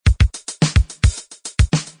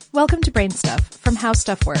Welcome to Brain Stuff from How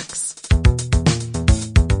Stuff Works.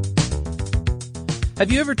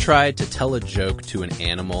 Have you ever tried to tell a joke to an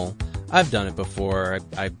animal? I've done it before.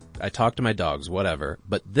 I talk to my dogs, whatever.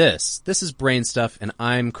 But this is Brain Stuff, and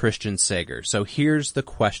I'm Christian Sager. So here's the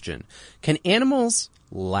question. Can animals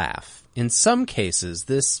laugh? In some cases,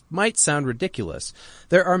 this might sound ridiculous.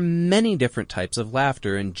 There are many different types of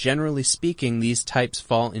laughter, and generally speaking, these types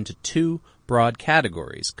fall into two broad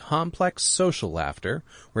categories. Complex social laughter,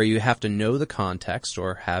 where you have to know the context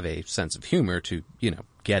or have a sense of humor to,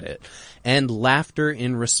 get it. And laughter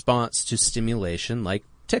in response to stimulation like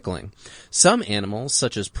tickling. Some animals,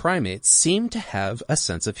 such as primates, seem to have a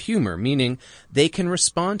sense of humor, meaning they can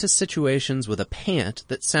respond to situations with a pant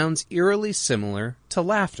that sounds eerily similar to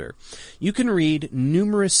laughter. You can read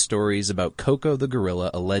numerous stories about Koko the gorilla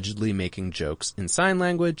allegedly making jokes in sign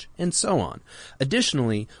language, and so on.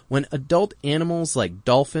 Additionally, when adult animals like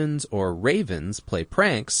dolphins or ravens play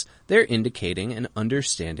pranks, they're indicating an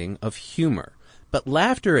understanding of humor. But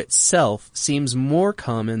laughter itself seems more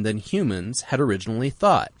common than humans had originally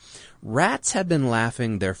thought. Rats have been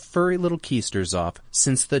laughing their furry little keisters off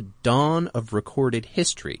since the dawn of recorded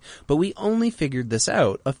history, but we only figured this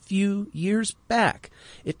out a few years back.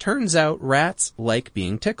 It turns out rats like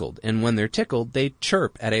being tickled, and when they're tickled, they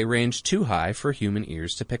chirp at a range too high for human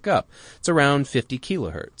ears to pick up. It's around 50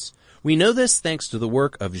 kilohertz. We know this thanks to the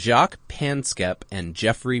work of Jacques Panskep and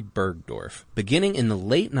Jeffrey Bergdorf, beginning in the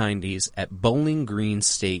late 90s at Bowling Green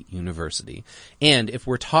State University. And if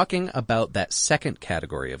we're talking about that second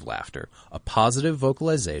category of laughter, a positive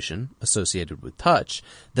vocalization associated with touch,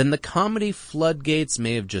 then the comedy floodgates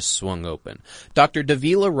may have just swung open. Dr.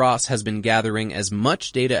 Davila Ross has been gathering as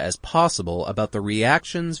much data as possible about the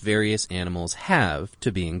reactions various animals have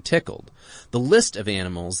to being tickled. The list of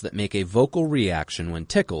animals that make a vocal reaction when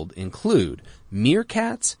tickled include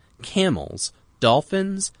meerkats, camels,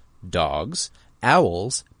 dolphins, dogs,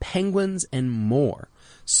 owls, penguins, and more.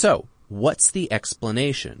 So, what's the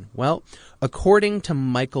explanation? Well, according to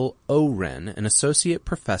Michael Oren, an associate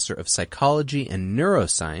professor of psychology and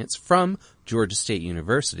neuroscience from Georgia State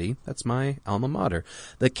University, that's my alma mater,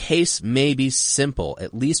 the case may be simple,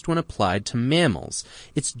 at least when applied to mammals.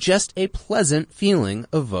 It's just a pleasant feeling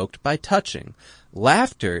evoked by touching.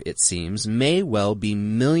 Laughter, it seems, may well be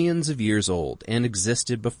millions of years old and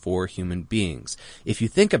existed before human beings. If you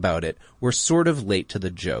think about it, we're sort of late to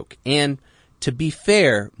the joke. And to be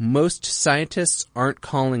fair, most scientists aren't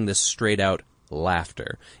calling this straight out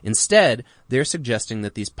laughter. Instead, they're suggesting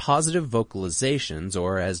that these positive vocalizations,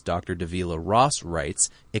 or as Dr. Davila Ross writes,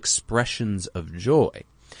 expressions of joy.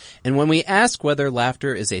 And when we ask whether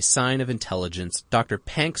laughter is a sign of intelligence, Dr.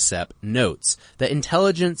 Panskep notes that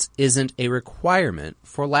intelligence isn't a requirement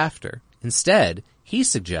for laughter. Instead, he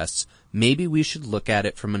suggests maybe we should look at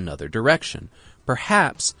it from another direction.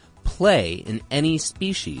 Perhaps play in any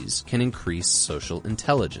species can increase social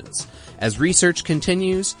intelligence. As research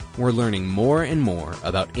continues, we're learning more and more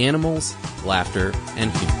about animals, laughter,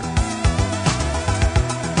 and humor.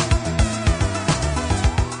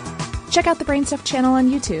 Check out the Brain Stuff channel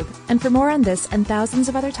on YouTube. And for more on this and thousands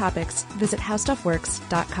of other topics, visit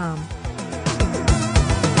howstuffworks.com.